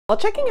While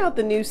checking out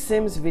the new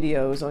Sims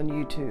videos on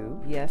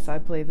YouTube, yes, I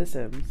play The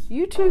Sims,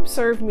 YouTube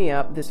served me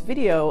up this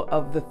video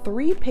of the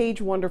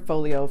 3-page Wonder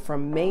Folio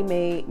from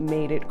MayMay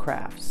Made It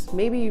Crafts.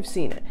 Maybe you've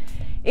seen it.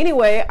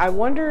 Anyway, I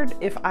wondered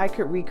if I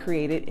could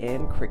recreate it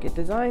in Cricut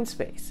Design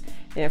Space.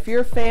 And if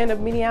you're a fan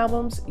of mini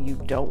albums,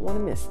 you don't want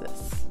to miss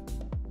this.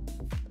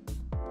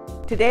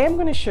 Today I'm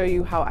going to show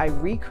you how I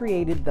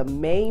recreated the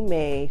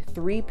MayMay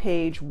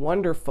 3-page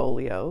Wonder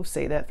Folio,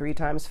 say that 3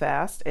 times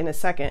fast, in a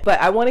second. But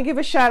I want to give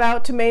a shout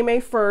out to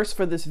MayMay first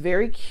for this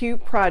very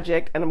cute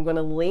project, and I'm going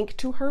to link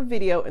to her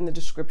video in the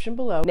description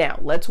below. Now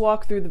let's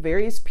walk through the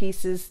various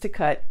pieces to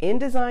cut in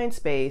Design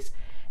Space,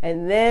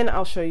 and then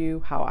I'll show you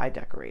how I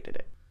decorated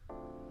it.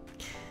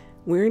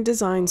 We're in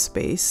Design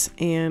Space,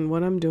 and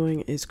what I'm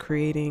doing is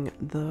creating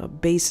the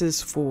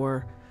bases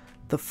for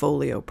the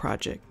folio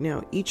project.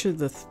 Now each of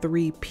the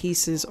 3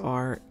 pieces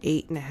are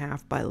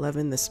 8.5 by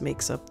 11. This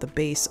makes up the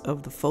base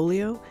of the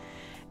folio,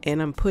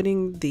 and I'm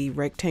putting the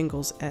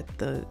rectangles at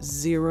the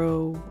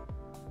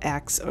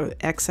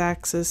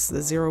x-axis,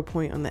 the 0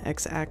 point on the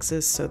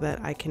x-axis, so that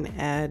I can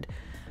add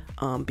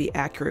be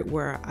accurate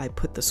where I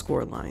put the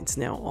score lines.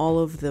 Now all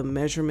of the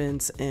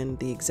measurements and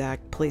the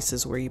exact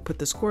places where you put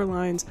the score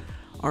lines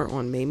are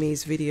on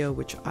MayMay's video,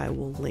 which I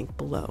will link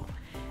below.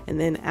 And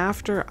then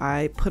after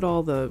I put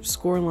all the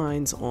score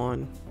lines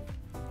on,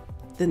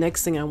 the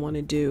next thing I want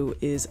to do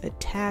is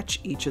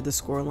attach each of the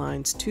score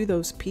lines to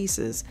those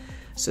pieces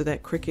so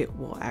that Cricut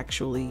will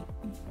actually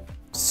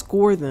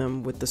score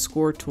them with the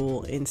score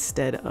tool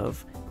instead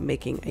of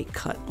making a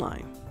cut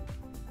line.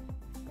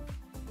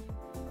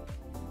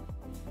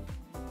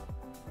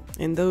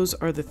 And those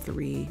are the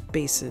 3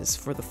 bases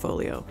for the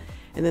folio.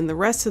 And then the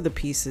rest of the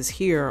pieces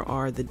here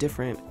are the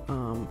different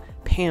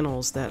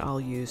panels that I'll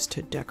use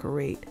to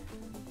decorate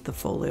the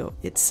folio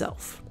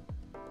itself.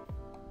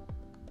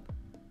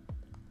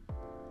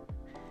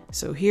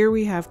 So here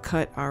we have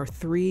cut our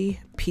 3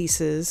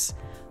 pieces.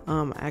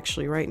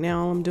 Actually right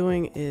now all I'm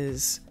doing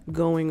is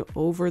going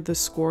over the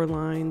score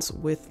lines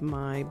with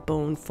my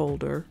bone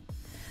folder.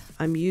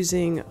 I'm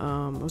using,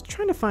 I was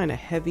trying to find a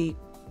heavy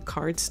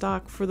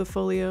cardstock for the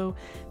folio.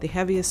 The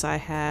heaviest I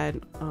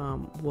had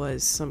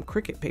was some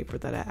Cricut paper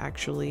that I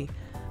actually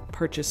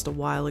purchased a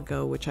while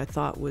ago, which I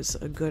thought was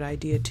a good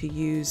idea to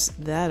use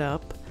that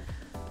up.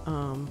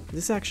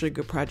 This is actually a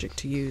good project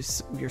to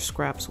use your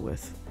scraps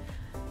with.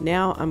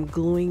 Now I'm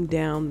gluing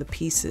down the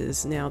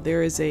pieces. Now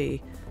there is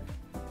a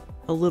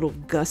little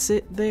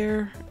gusset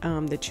there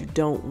that you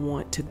don't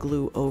want to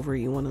glue over.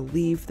 You want to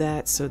leave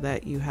that so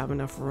that you have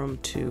enough room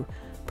to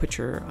put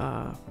your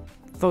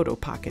photo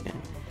pocket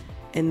in.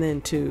 And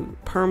then to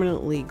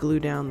permanently glue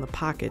down the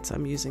pockets,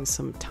 I'm using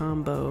some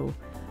Tombow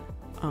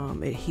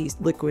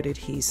liquid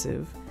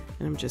adhesive,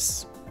 and I'm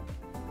just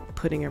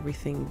putting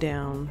everything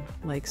down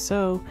like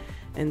so,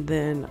 and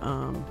then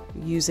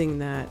using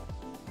that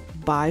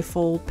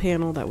bifold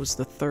panel, that was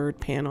the 3rd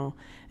panel,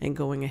 and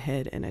going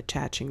ahead and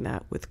attaching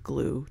that with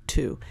glue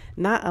too.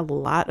 Not a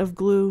lot of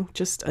glue,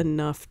 just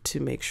enough to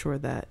make sure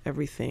that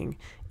everything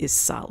is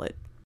solid.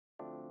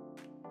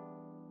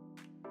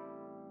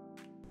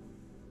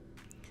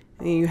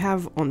 And you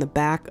have on the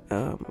back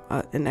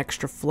an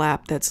extra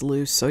flap that's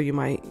loose, so you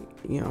might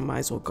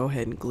as well go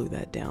ahead and glue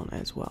that down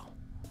as well.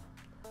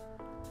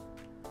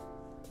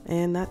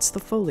 And that's the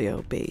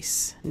folio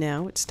base.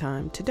 Now it's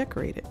time to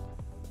decorate it.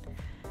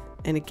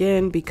 And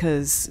again,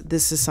 because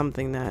this is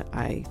something that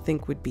I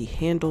think would be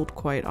handled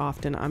quite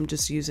often, I'm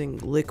just using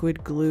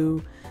liquid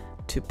glue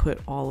to put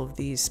all of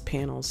these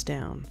panels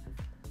down.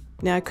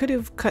 Now I could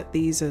have cut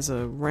these as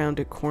a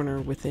rounded corner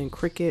within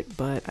Cricut,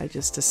 but I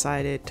just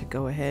decided to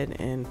go ahead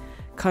and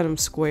cut them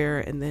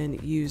square and then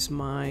use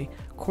my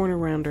corner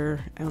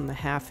rounder on the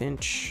 1/2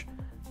 inch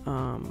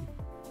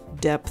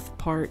depth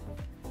part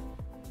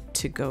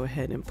to go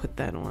ahead and put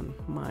that on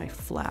my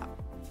flap.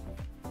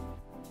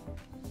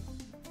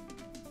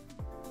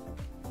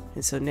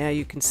 And so now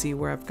you can see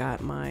where I've got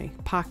my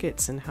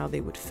pockets and how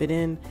they would fit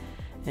in.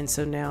 And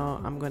so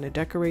now I'm going to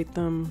decorate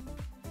them.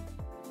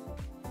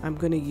 I'm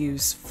going to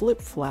use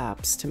flip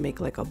flaps to make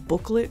like a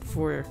booklet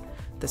for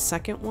the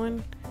second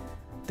one,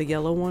 the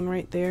yellow one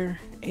right there,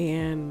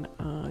 and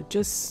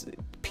just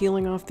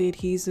peeling off the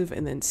adhesive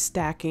and then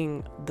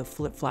stacking the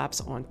flip flaps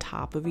on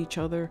top of each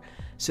other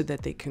so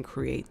that they can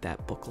create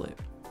that booklet.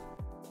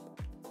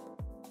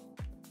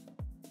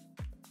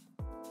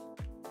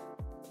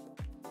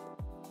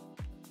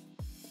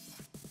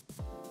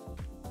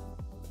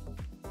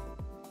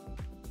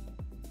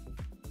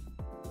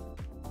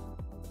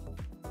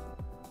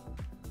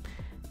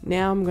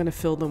 Now I'm going to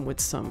fill them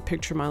with some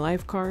Picture My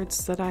Life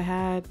cards that I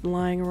had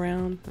lying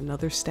around,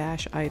 another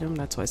stash item.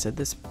 That's why I said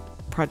this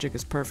project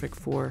is perfect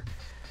for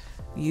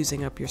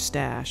using up your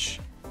stash.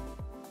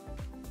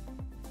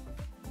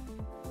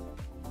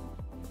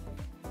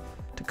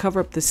 To cover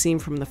up the seam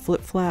from the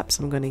flip flaps,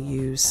 I'm going to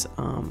use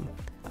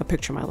a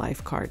Picture My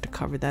Life card to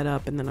cover that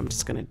up, and then I'm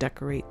just going to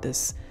decorate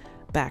this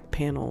back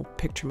panel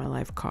Picture My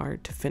Life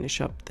card to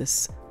finish up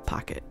this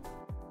pocket.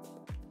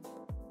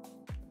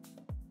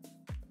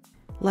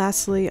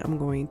 Lastly, I'm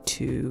going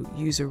to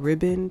use a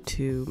ribbon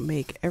to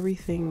make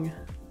everything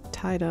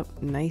tied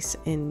up nice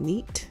and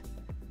neat.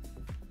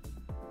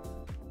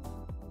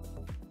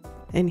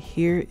 And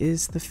here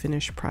is the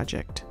finished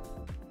project.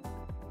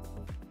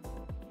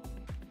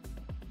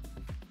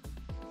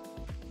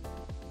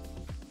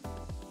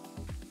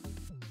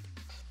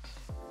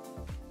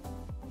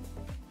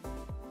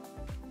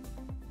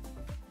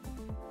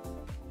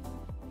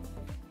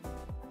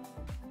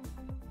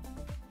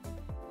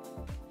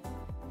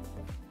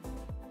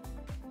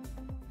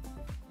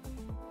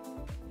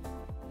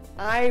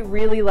 I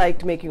really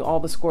liked making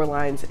all the score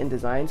lines in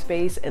Design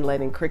Space and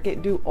letting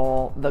Cricut do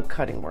all the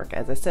cutting work.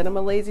 As I said, I'm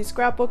a lazy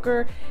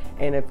scrapbooker,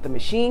 and if the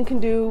machine can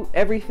do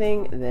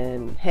everything,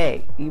 then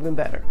hey, even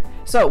better.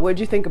 So what'd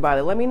you think about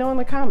it? Let me know in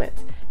the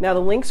comments. Now the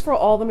links for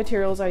all the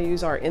materials I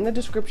use are in the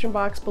description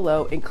box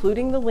below,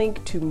 including the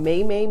link to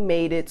MayMay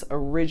Made It's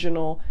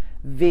original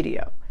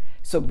video.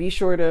 So be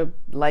sure to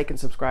like and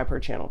subscribe her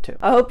channel too.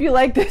 I hope you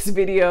like this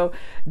video.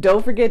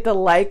 Don't forget to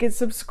like and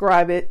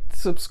subscribe.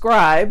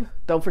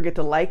 Don't forget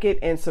to like it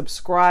and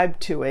subscribe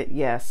to it,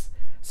 yes,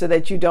 so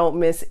that you don't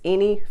miss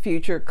any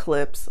future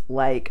clips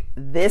like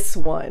this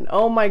one.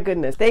 Oh my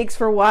goodness. Thanks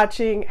for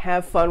watching.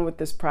 Have fun with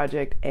this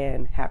project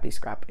and happy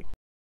scrapping.